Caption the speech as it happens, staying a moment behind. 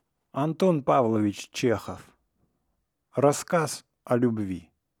Антон Павлович Чехов. Рассказ о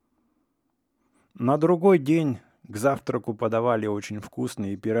любви. На другой день к завтраку подавали очень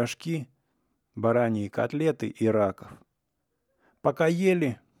вкусные пирожки, бараньи котлеты и раков. Пока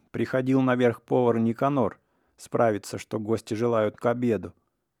ели, приходил наверх повар Никанор справиться, что гости желают к обеду.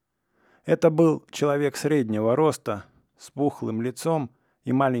 Это был человек среднего роста, с пухлым лицом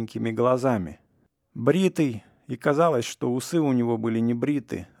и маленькими глазами. Бритый, и казалось, что усы у него были не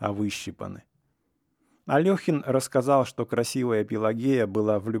бриты, а выщипаны. Алехин рассказал, что красивая Пелагея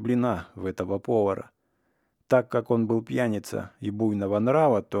была влюблена в этого повара. Так как он был пьяница и буйного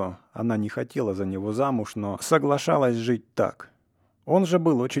нрава, то она не хотела за него замуж, но соглашалась жить так. Он же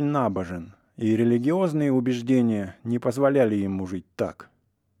был очень набожен, и религиозные убеждения не позволяли ему жить так.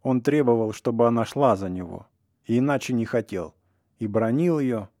 Он требовал, чтобы она шла за него, и иначе не хотел, и бранил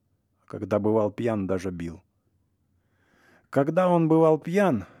ее, когда бывал пьян, даже бил. Когда он бывал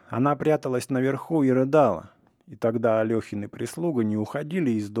пьян, она пряталась наверху и рыдала, и тогда Алехин и прислуга не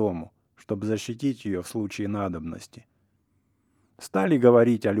уходили из дому, чтобы защитить ее в случае надобности. Стали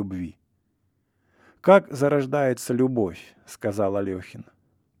говорить о любви. «Как зарождается любовь?» — сказал Алехин.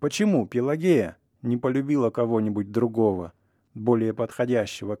 «Почему Пелагея не полюбила кого-нибудь другого, более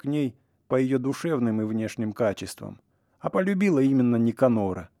подходящего к ней по ее душевным и внешним качествам, а полюбила именно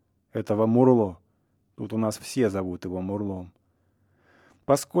Никанора, этого Мурло? Тут у нас все зовут его Мурлом.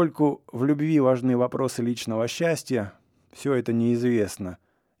 Поскольку в любви важны вопросы личного счастья, все это неизвестно,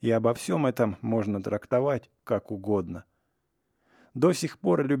 и обо всем этом можно трактовать как угодно. До сих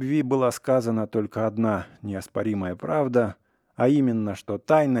пор о любви была сказана только одна неоспоримая правда, а именно, что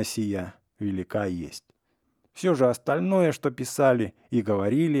тайна сия велика есть. Все же остальное, что писали и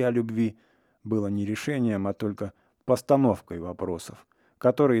говорили о любви, было не решением, а только постановкой вопросов,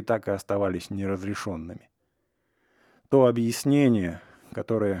 которые так и оставались неразрешенными. То объяснение,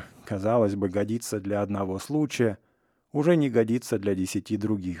 которое, казалось бы, годится для одного случая, уже не годится для 10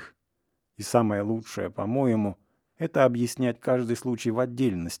 других. И самое лучшее, по-моему, это объяснять каждый случай в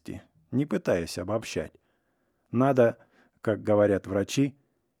отдельности, не пытаясь обобщать. Надо, как говорят врачи,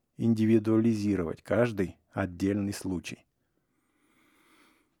 индивидуализировать каждый отдельный случай.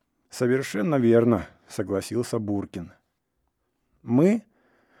 «Совершенно верно», — согласился Буркин. «Мы,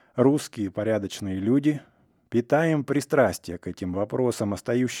 русские порядочные люди, питаем пристрастие к этим вопросам,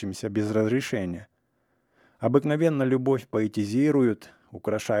 остающимся без разрешения. Обыкновенно любовь поэтизируют,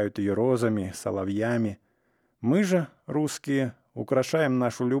 украшают ее розами, соловьями. Мы же, русские, украшаем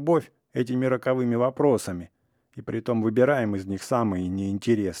нашу любовь этими роковыми вопросами, и притом выбираем из них самые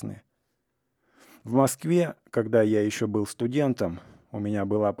неинтересные. В Москве, когда я еще был студентом, у меня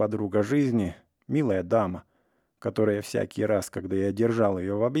была подруга жизни, милая дама, которая всякий раз, когда я держал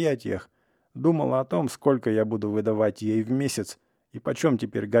ее в объятиях, думала о том, сколько я буду выдавать ей в месяц и почем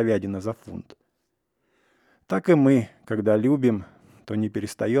теперь говядина за фунт. Так и мы, когда любим, то не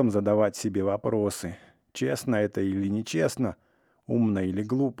перестаем задавать себе вопросы, честно это или нечестно, умно или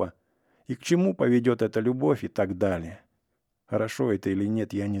глупо, и к чему поведет эта любовь и так далее. Хорошо это или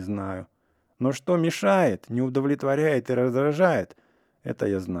нет, я не знаю. Но что мешает, не удовлетворяет и раздражает, это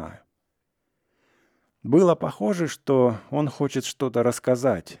я знаю. Было похоже, что он хочет что-то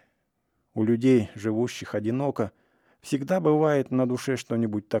рассказать. У людей, живущих одиноко, всегда бывает на душе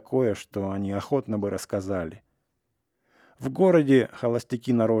что-нибудь такое, что они охотно бы рассказали. В городе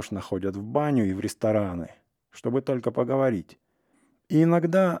холостяки нарочно ходят в баню и в рестораны, чтобы только поговорить. И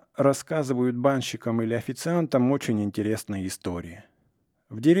иногда рассказывают банщикам или официантам очень интересные истории.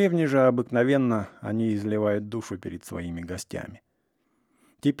 В деревне же обыкновенно они изливают душу перед своими гостями.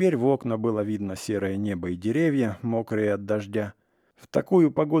 Теперь в окна было видно серое небо и деревья, мокрые от дождя. В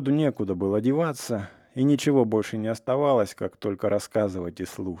такую погоду некуда было деваться, и ничего больше не оставалось, как только рассказывать и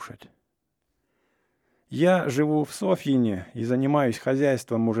слушать. «Я живу в Софьине и занимаюсь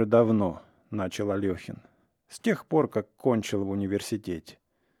хозяйством уже давно», — начал Алехин, «с тех пор, как кончил в университете.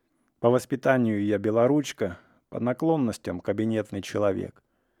 По воспитанию я белоручка, по наклонностям кабинетный человек.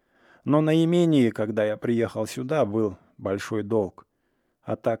 Но на имении, когда я приехал сюда, был большой долг.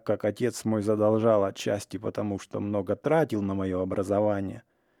 А так как отец мой задолжал отчасти потому, что много тратил на мое образование,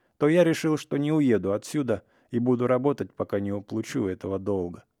 то я решил, что не уеду отсюда и буду работать, пока не уплачу этого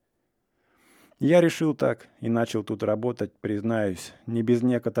долга. Я решил так и начал тут работать, признаюсь, не без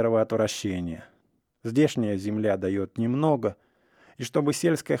некоторого отвращения. Здешняя земля дает немного, и чтобы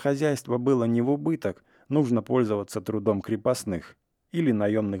сельское хозяйство было не в убыток, нужно пользоваться трудом крепостных или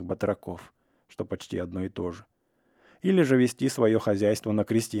наемных батраков, что почти одно и то же. Или же вести свое хозяйство на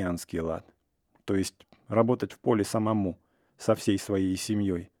крестьянский лад, то есть работать в поле самому, со всей своей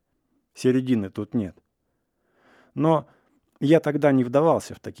семьей. Середины тут нет. Но Я тогда не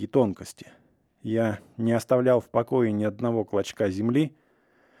вдавался в такие тонкости. Я не оставлял в покое ни одного клочка земли.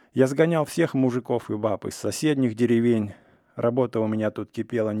 Я сгонял всех мужиков и баб из соседних деревень. Работа у меня тут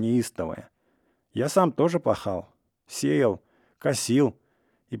кипела неистовая. Я сам тоже пахал, сеял, косил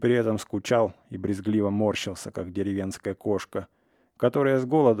и при этом скучал и брезгливо морщился, как деревенская кошка, которая с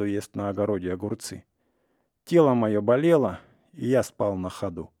голоду ест на огороде огурцы. Тело мое болело, и я спал на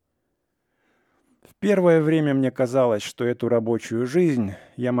ходу. В первое время мне казалось, что эту рабочую жизнь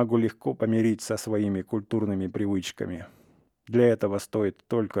я могу легко помирить со своими культурными привычками. Для этого стоит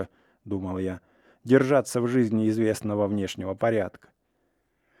только, думал я, держаться в жизни известного внешнего порядка.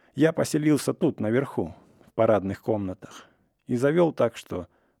 Я поселился тут, наверху, в парадных комнатах, и завел так, что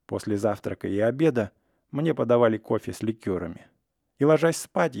после завтрака и обеда мне подавали кофе с ликерами. И, ложась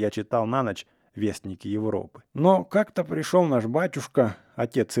спать, я читал на ночь «Вестники Европы». Но как-то пришел наш батюшка,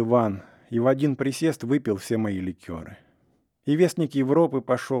 отец Иван, и в один присест выпил все мои ликеры. И «Вестник Европы»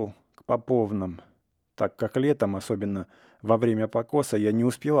 пошел к поповным, так как летом, особенно во время покоса, я не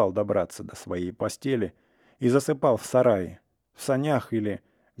успевал добраться до своей постели и засыпал в сарае, в санях или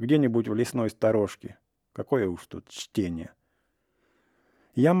где-нибудь в лесной сторожке. Какое уж тут чтение.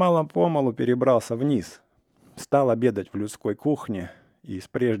 Я мало-помалу перебрался вниз, стал обедать в людской кухне, и из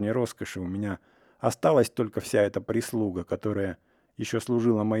прежней роскоши у меня осталась только вся эта прислуга, которая еще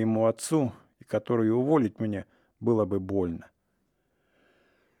служила моему отцу и которую уволить мне было бы больно.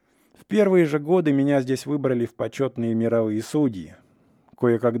 В первые же годы меня здесь выбрали в почетные мировые судьи.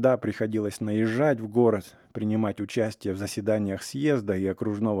 Кое-когда приходилось наезжать в город, принимать участие в заседаниях съезда и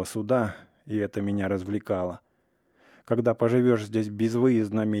окружного суда, и это меня развлекало. Когда поживешь здесь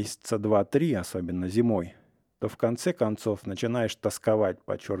безвыездно месяца 2-3, особенно зимой, то в конце концов начинаешь тосковать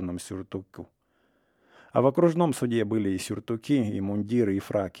по черному сюртуку. А в окружном суде были и сюртуки, и мундиры, и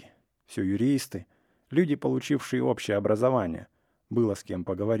фраки. Все юристы, люди, получившие общее образование. Было с кем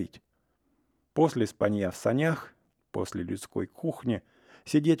поговорить. После спанья в санях, после людской кухни,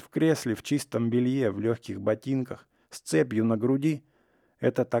 сидеть в кресле в чистом белье, в легких ботинках, с цепью на груди —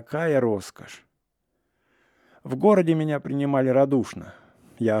 это такая роскошь. В городе меня принимали радушно.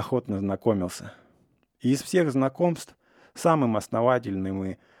 Я охотно знакомился. И из всех знакомств самым основательным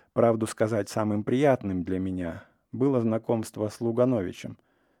и, правду сказать, самым приятным для меня было знакомство с Лугановичем,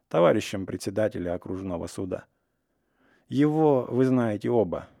 товарищем председателя окружного суда. Его вы знаете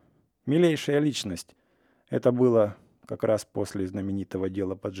оба. Милейшая личность. Это было как раз после знаменитого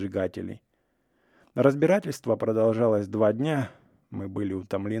дела поджигателей. Разбирательство продолжалось 2 дня. Мы были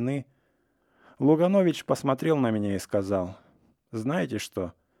утомлены. Луганович посмотрел на меня и сказал: «Знаете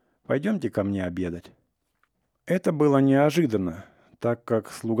что, пойдемте ко мне обедать». Это было неожиданно, так как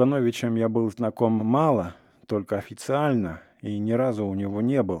с Лугановичем я был знаком мало, только официально, и ни разу у него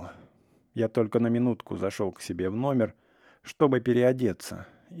не был. Я только на минутку зашел к себе в номер, чтобы переодеться,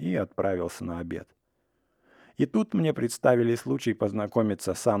 и отправился на обед. И тут мне представили случай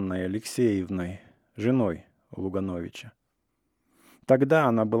познакомиться с Анной Алексеевной, женой Лугановича. Тогда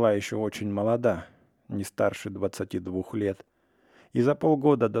она была еще очень молода, не старше 22 лет, и за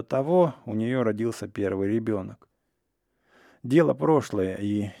полгода до того у нее родился первый ребенок. Дело прошлое,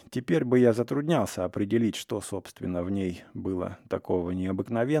 и теперь бы я затруднялся определить, что, собственно, в ней было такого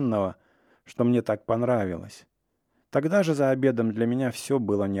необыкновенного, что мне так понравилось. Тогда же за обедом для меня все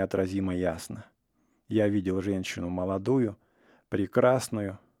было неотразимо ясно. Я видел женщину молодую,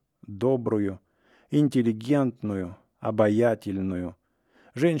 прекрасную, добрую, интеллигентную, обаятельную,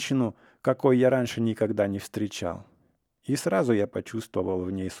 женщину, какой я раньше никогда не встречал. И сразу я почувствовал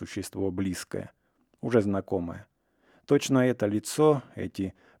в ней существо близкое, уже знакомое. Точно это лицо,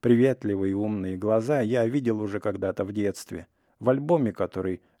 эти приветливые и умные глаза я видел уже когда-то в детстве, в альбоме,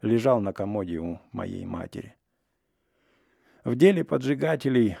 который лежал на комоде у моей матери. В деле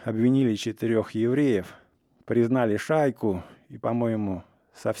поджигателей обвинили 4 евреев, признали шайку и, по-моему,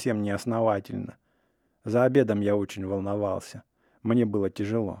 совсем неосновательно. За обедом я очень волновался. Мне было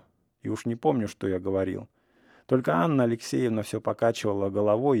тяжело. И уж не помню, что я говорил. Только Анна Алексеевна все покачивала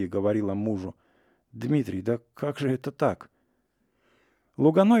головой и говорила мужу: «Дмитрий, да как же это так?»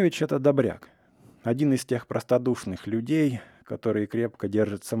 Луганович — это добряк. Один из тех простодушных людей, которые крепко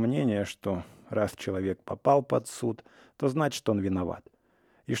держатся мнения, что раз человек попал под суд, то значит он виноват.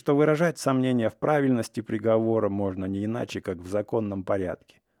 И что выражать сомнения в правильности приговора можно не иначе, как в законном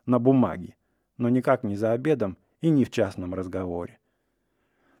порядке, на бумаге, но никак не за обедом и не в частном разговоре.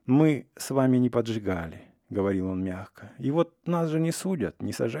 «Мы с вами не поджигали», — говорил он мягко, — «и вот нас же не судят,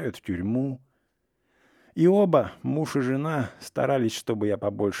 не сажают в тюрьму». И оба, муж и жена, старались, чтобы я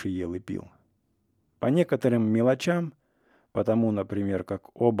побольше ел и пил. По некоторым мелочам, потому, например,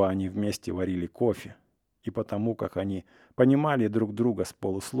 как оба они вместе варили кофе, и потому, как они понимали друг друга с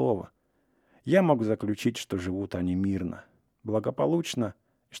полуслова, я мог заключить, что живут они мирно, благополучно,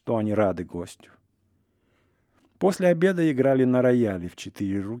 и что они рады гостю. После обеда играли на рояле в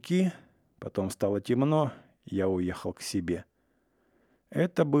 4 руки, потом стало темно, я уехал к себе.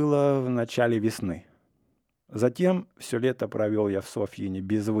 Это было в начале весны. Затем все лето провел я в Софьине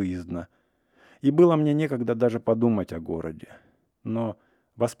безвыездно, и было мне некогда даже подумать о городе. Но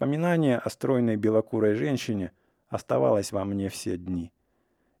воспоминание о стройной белокурой женщине оставалось во мне все дни.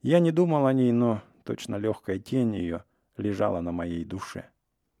 Я не думал о ней, но точно легкая тень ее лежала на моей душе.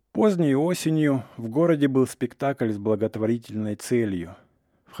 Поздней осенью в городе был спектакль с благотворительной целью.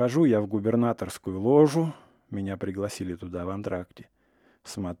 Вхожу я в губернаторскую ложу, меня пригласили туда в антракте.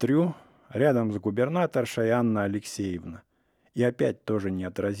 Смотрю, рядом с губернаторшей Анна Алексеевна. И опять тоже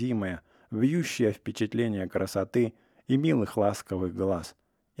неотразимое, вьющее впечатление красоты и милых ласковых глаз.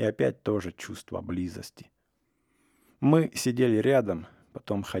 И опять тоже чувство близости. Мы сидели рядом,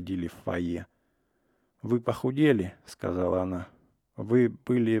 потом ходили в фойе. «Вы похудели», — сказала она. «Вы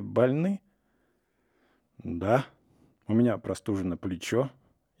были больны?» «Да, у меня простужено плечо,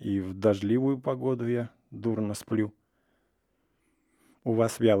 и в дождливую погоду я дурно сплю». «У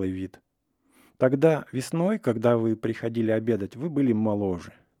вас вялый вид. Тогда весной, когда вы приходили обедать, вы были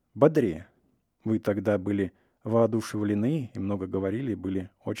моложе, бодрее. Вы тогда были воодушевлены и много говорили, были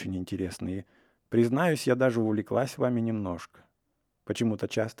очень интересные. Признаюсь, я даже увлеклась вами немножко. Почему-то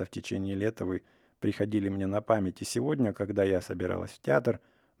часто в течение лета вы приходили мне на память, и сегодня, когда я собиралась в театр,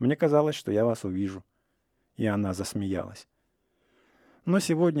 мне казалось, что я вас увижу». И она засмеялась. «Но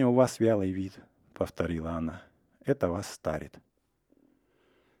сегодня у вас вялый вид», — повторила она. «Это вас старит».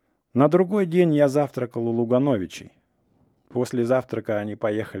 На другой день я завтракал у Лугановичей. После завтрака они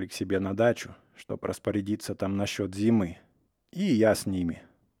поехали к себе на дачу, чтобы распорядиться там насчет зимы. И я с ними.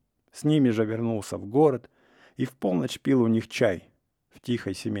 С ними же вернулся в город и в полночь пил у них чай в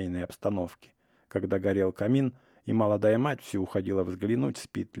тихой семейной обстановке, когда горел камин, и молодая мать все уходила взглянуть,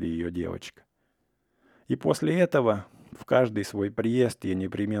 спит ли ее девочка. И после этого в каждый свой приезд я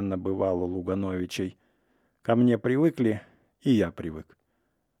непременно бывал у Лугановичей. Ко мне привыкли, и я привык.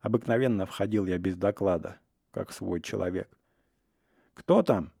 Обыкновенно входил я без доклада, как свой человек. «Кто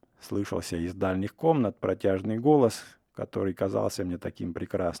там?» — слышался из дальних комнат протяжный голос, который казался мне таким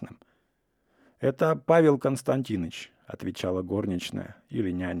прекрасным. «Это Павел Константинович», — отвечала горничная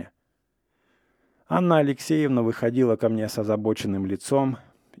или няня. Анна Алексеевна выходила ко мне с озабоченным лицом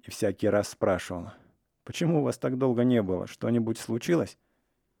и всякий раз спрашивала: «Почему вас так долго не было? Что-нибудь случилось?»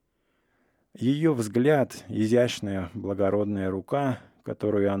 Ее взгляд, изящная благородная рука,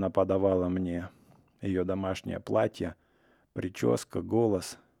 которую она подавала мне, ее домашнее платье, прическа,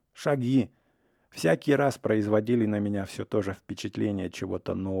 голос, шаги, всякий раз производили на меня все то же впечатление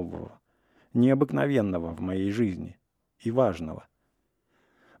чего-то нового, необыкновенного в моей жизни и важного.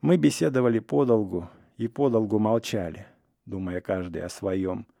 Мы беседовали подолгу и подолгу молчали, думая каждый о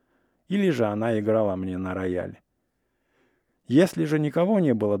своем, или же она играла мне на рояле. Если же никого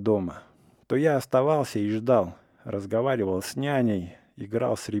не было дома, то я оставался и ждал, разговаривал с няней,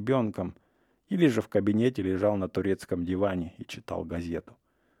 играл с ребенком, или же в кабинете лежал на турецком диване и читал газету.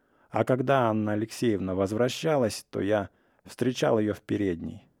 А когда Анна Алексеевна возвращалась, то я встречал ее в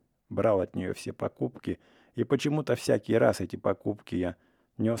передней, брал от нее все покупки, и почему-то всякий раз эти покупки я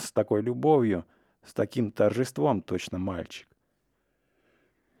нес с такой любовью, с таким торжеством, точно мальчик.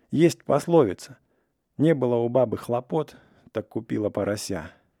 Есть пословица: «Не было у бабы хлопот, так купила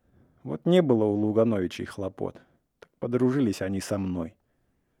порося». Вот не было у Лугановичей хлопот, так подружились они со мной.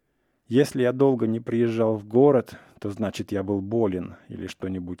 Если я долго не приезжал в город, то значит я был болен или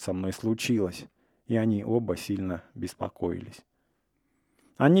что-нибудь со мной случилось, и они оба сильно беспокоились.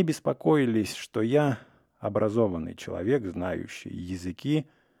 Они беспокоились, что я, образованный человек, знающий языки,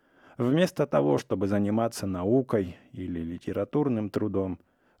 вместо того, чтобы заниматься наукой или литературным трудом,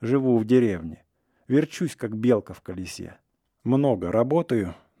 живу в деревне, верчусь, как белка в колесе. Много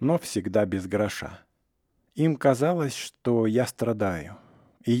работаю, но всегда без гроша. Им казалось, что я страдаю.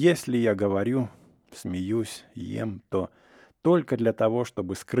 И если я говорю, смеюсь, ем, то только для того,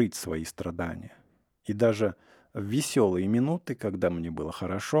 чтобы скрыть свои страдания. И даже в веселые минуты, когда мне было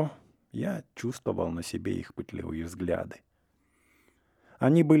хорошо, я чувствовал на себе их пытливые взгляды.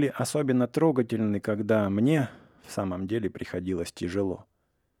 Они были особенно трогательны, когда мне в самом деле приходилось тяжело.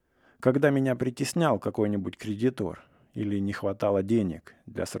 Когда меня притеснял какой-нибудь кредитор или не хватало денег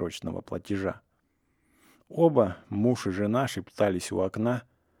для срочного платежа. Оба, муж и жена, шептались у окна,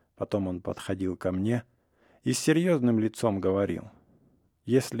 потом он подходил ко мне и с серьезным лицом говорил: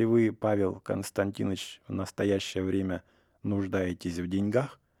 «Если вы, Павел Константинович, в настоящее время нуждаетесь в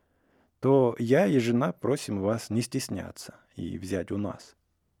деньгах, то я и жена просим вас не стесняться и взять у нас».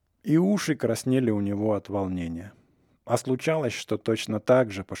 И уши краснели у него от волнения. А случалось, что точно так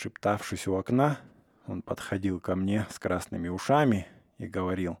же, пошептавшись у окна, он подходил ко мне с красными ушами и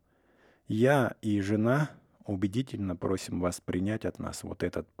говорил: «Я и жена убедительно просим вас принять от нас вот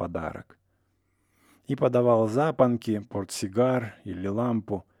этот подарок». И подавал запонки, портсигар или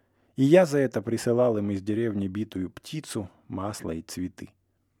лампу, и я за это присылал им из деревни битую птицу, масло и цветы.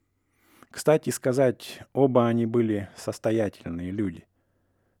 Кстати сказать, оба они были состоятельные люди.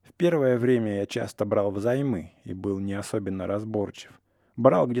 В первое время я часто брал взаймы и был не особенно разборчив.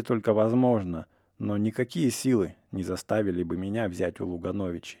 Брал где только возможно, но никакие силы не заставили бы меня взять у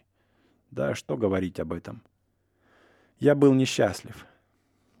Лугановичей. Да что говорить об этом. Я был несчастлив.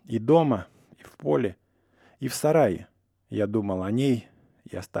 И дома, и в поле, и в сарае. Я думал о ней,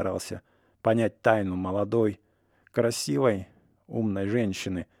 я старался понять тайну молодой, красивой, умной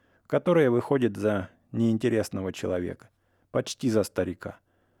женщины, которая выходит за неинтересного человека, почти за старика.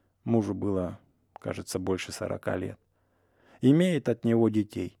 Мужу было, кажется, больше 40 лет. Имеет от него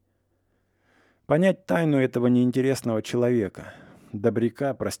детей. Понять тайну этого неинтересного человека,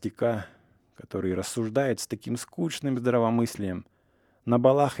 добряка, простяка, который рассуждает с таким скучным здравомыслием, на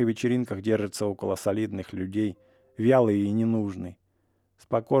балах и вечеринках держится около солидных людей, вялый и ненужный, с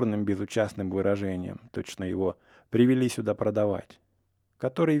покорным безучастным выражением, точно его привели сюда продавать,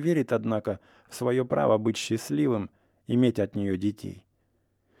 который верит, однако, в свое право быть счастливым, иметь от нее детей.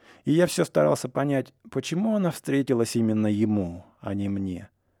 И я все старался понять, почему она встретилась именно ему, а не мне,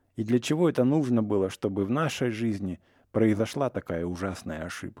 и для чего это нужно было, чтобы в нашей жизни произошла такая ужасная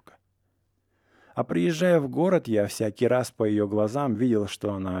ошибка. А приезжая в город, я всякий раз по ее глазам видел,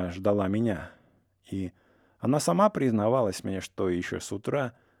 что она ждала меня. И она сама признавалась мне, что еще с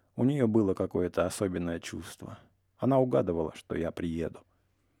утра у нее было какое-то особенное чувство. Она угадывала, что я приеду.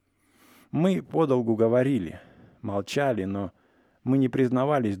 Мы подолгу говорили, молчали, но мы не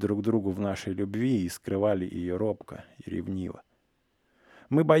признавались друг другу в нашей любви и скрывали ее робко и ревниво.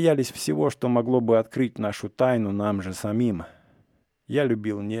 Мы боялись всего, что могло бы открыть нашу тайну нам же самим. Я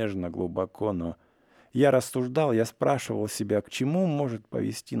любил нежно, глубоко, но я рассуждал, я спрашивал себя, к чему может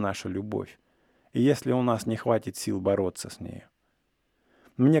повести наша любовь, и если у нас не хватит сил бороться с нею.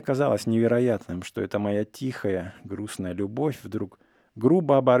 Мне казалось невероятным, что эта моя тихая, грустная любовь вдруг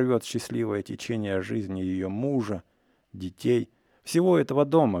грубо оборвет счастливое течение жизни ее мужа, детей, всего этого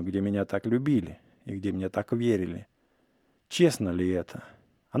дома, где меня так любили и где мне так верили. Честно ли это?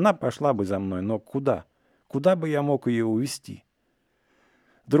 Она пошла бы за мной, но куда? Куда бы я мог ее увезти?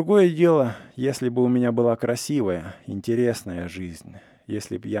 Другое дело, если бы у меня была красивая, интересная жизнь.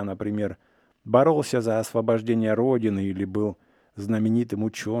 Если бы я, например, боролся за освобождение Родины или был знаменитым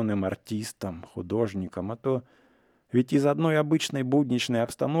ученым, артистом, художником, а то ведь из одной обычной будничной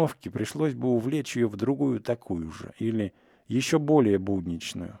обстановки пришлось бы увлечь ее в другую такую же, или еще более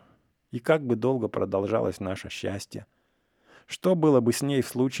будничную. И как бы долго продолжалось наше счастье? Что было бы с ней в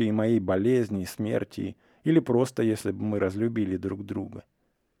случае моей болезни, смерти, или просто если бы мы разлюбили друг друга?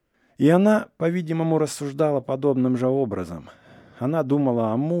 И она, по-видимому, рассуждала подобным же образом. Она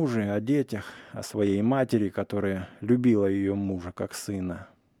думала о муже, о детях, о своей матери, которая любила ее мужа как сына.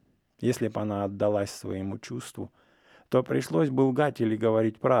 Если бы она отдалась своему чувству, то пришлось бы лгать или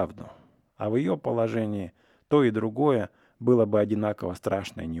говорить правду. А в ее положении то и другое было бы одинаково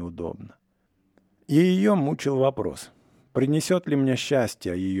страшно и неудобно. И ее мучил вопрос, принесет ли мне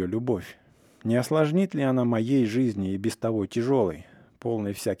счастье ее любовь? Не осложнит ли она моей жизни и без того тяжелой,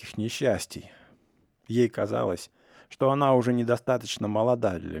 полной всяких несчастий? Ей казалось, что она уже недостаточно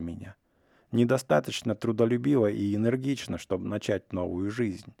молода для меня, недостаточно трудолюбива и энергична, чтобы начать новую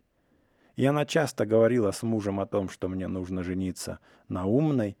жизнь. И она часто говорила с мужем о том, что мне нужно жениться на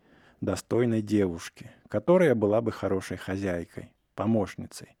умной, достойной девушке, которая была бы хорошей хозяйкой,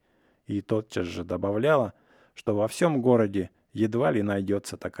 помощницей. И тотчас же добавляла, что во всем городе едва ли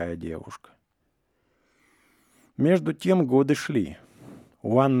найдется такая девушка. Между тем годы шли.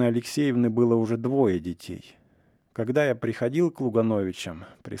 У Анны Алексеевны было уже 2 детей. Когда я приходил к Лугановичам,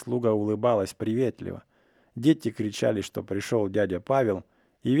 прислуга улыбалась приветливо. Дети кричали, что пришел дядя Павел,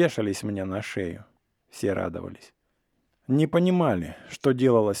 и вешались мне на шею. Все радовались. Не понимали, что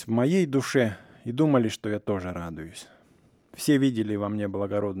делалось в моей душе, и думали, что я тоже радуюсь. Все видели во мне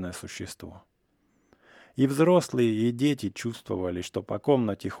благородное существо. И взрослые, и дети чувствовали, что по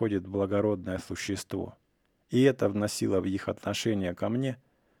комнате ходит благородное существо. И это вносило в их отношение ко мне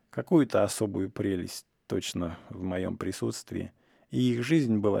какую-то особую прелесть, точно в моем присутствии, и их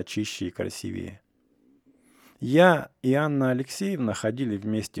жизнь была чище и красивее. Я и Анна Алексеевна ходили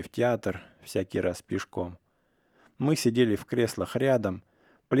вместе в театр, всякий раз пешком. Мы сидели в креслах рядом,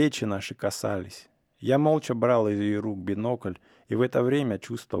 плечи наши касались. Я молча брал из ее рук бинокль и в это время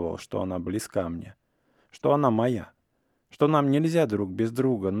чувствовал, что она близка мне, что она моя, что нам нельзя друг без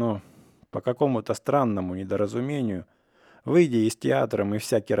друга, но по какому-то странному недоразумению, выйдя из театра, мы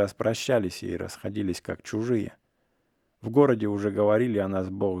всякий раз прощались и расходились как чужие. В городе уже говорили о нас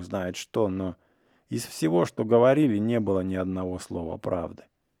бог знает что, но из всего, что говорили, не было ни одного слова правды.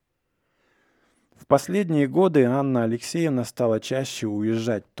 В последние годы Анна Алексеевна стала чаще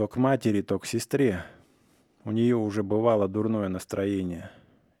уезжать то к матери, то к сестре. У нее уже бывало дурное настроение.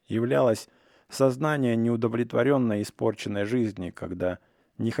 Являлось сознание неудовлетворенной испорченной жизни, когда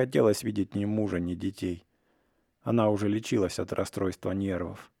не хотелось видеть ни мужа, ни детей. Она уже лечилась от расстройства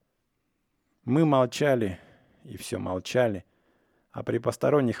нервов. Мы молчали, и все молчали, а при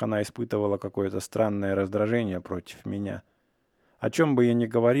посторонних она испытывала какое-то странное раздражение против меня. О чем бы я ни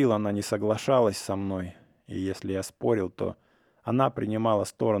говорил, она не соглашалась со мной, и если я спорил, то она принимала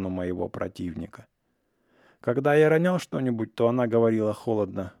сторону моего противника. Когда я ронял что-нибудь, то она говорила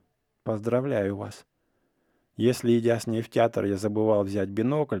холодно: «Поздравляю вас». Если, идя с ней в театр, я забывал взять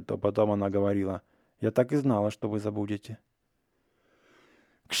бинокль, то потом она говорила: «Я так и знала, что вы забудете».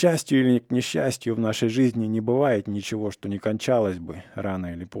 К счастью или к несчастью, в нашей жизни не бывает ничего, что не кончалось бы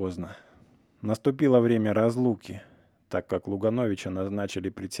рано или поздно. Наступило время разлуки, так как Лугановича назначили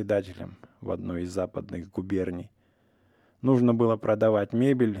председателем в одной из западных губерний. Нужно было продавать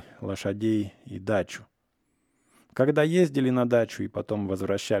мебель, лошадей и дачу. Когда ездили на дачу и потом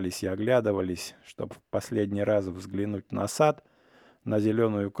возвращались и оглядывались, чтобы в последний раз взглянуть на сад, на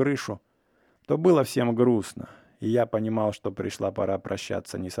зеленую крышу, то было всем грустно, и я понимал, что пришла пора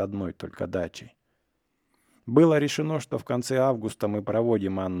прощаться не с одной только дачей. Было решено, что в конце августа мы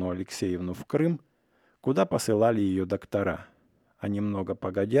проводим Анну Алексеевну в Крым, куда посылали ее доктора, а немного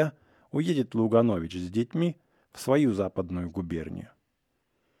погодя уедет Луганович с детьми в свою западную губернию.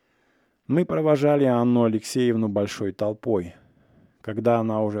 Мы провожали Анну Алексеевну большой толпой. Когда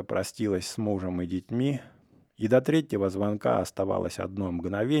она уже простилась с мужем и детьми, и до третьего звонка оставалось одно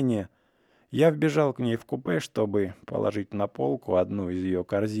мгновение, я вбежал к ней в купе, чтобы положить на полку одну из ее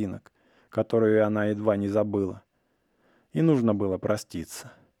корзинок, которую она едва не забыла. И нужно было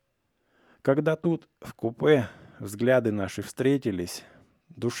проститься. Когда тут, в купе, взгляды наши встретились,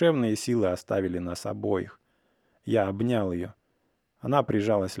 душевные силы оставили нас обоих. Я обнял ее. Она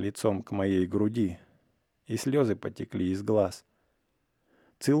прижалась лицом к моей груди, и слезы потекли из глаз.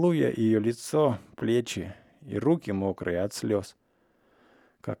 Целуя ее лицо, плечи и руки мокрые от слез,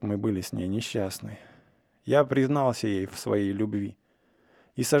 как мы были с ней несчастны, я признался ей в своей любви.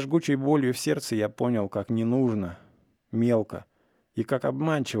 И со жгучей болью в сердце я понял, как ненужно, мелко и как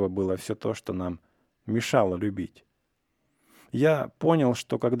обманчиво было все то, что нам мешало любить. Я понял,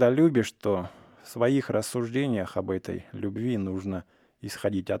 что когда любишь, то в своих рассуждениях об этой любви нужно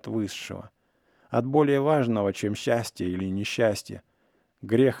исходить от высшего, от более важного, чем счастье или несчастье,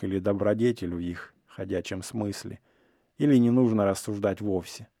 грех или добродетель в их ходячем смысле, или не нужно рассуждать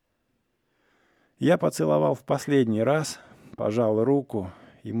вовсе. Я поцеловал в последний раз, пожал руку,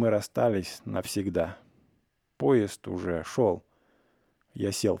 и мы расстались навсегда. Поезд уже шел.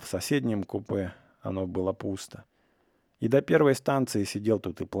 Я сел в соседнем купе, оно было пусто. И до первой станции сидел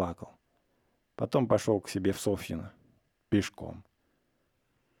тут и плакал. Потом пошел к себе в Софьино, пешком.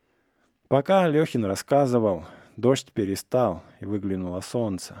 Пока Алехин рассказывал, дождь перестал, и выглянуло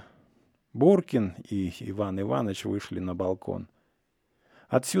солнце. Буркин и Иван Иванович вышли на балкон.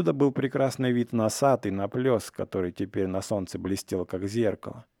 Отсюда был прекрасный вид на сад и на плес, который теперь на солнце блестел, как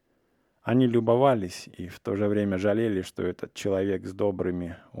зеркало. Они любовались и в то же время жалели, что этот человек с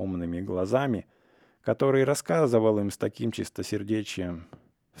добрыми, умными глазами, который рассказывал им с таким чистосердечием,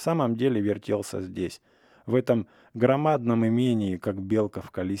 в самом деле вертелся здесь, в этом громадном имении, как белка в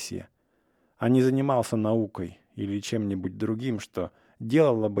колесе, а не занимался наукой или чем-нибудь другим, что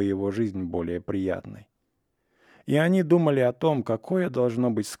делало бы его жизнь более приятной. И они думали о том, какое должно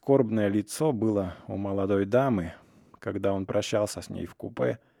быть скорбное лицо было у молодой дамы, когда он прощался с ней в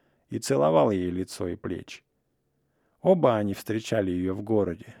купе и целовал ей лицо и плечи. Оба они встречали ее в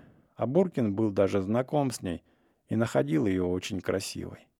городе, а Буркин был даже знаком с ней и находил ее очень красивой.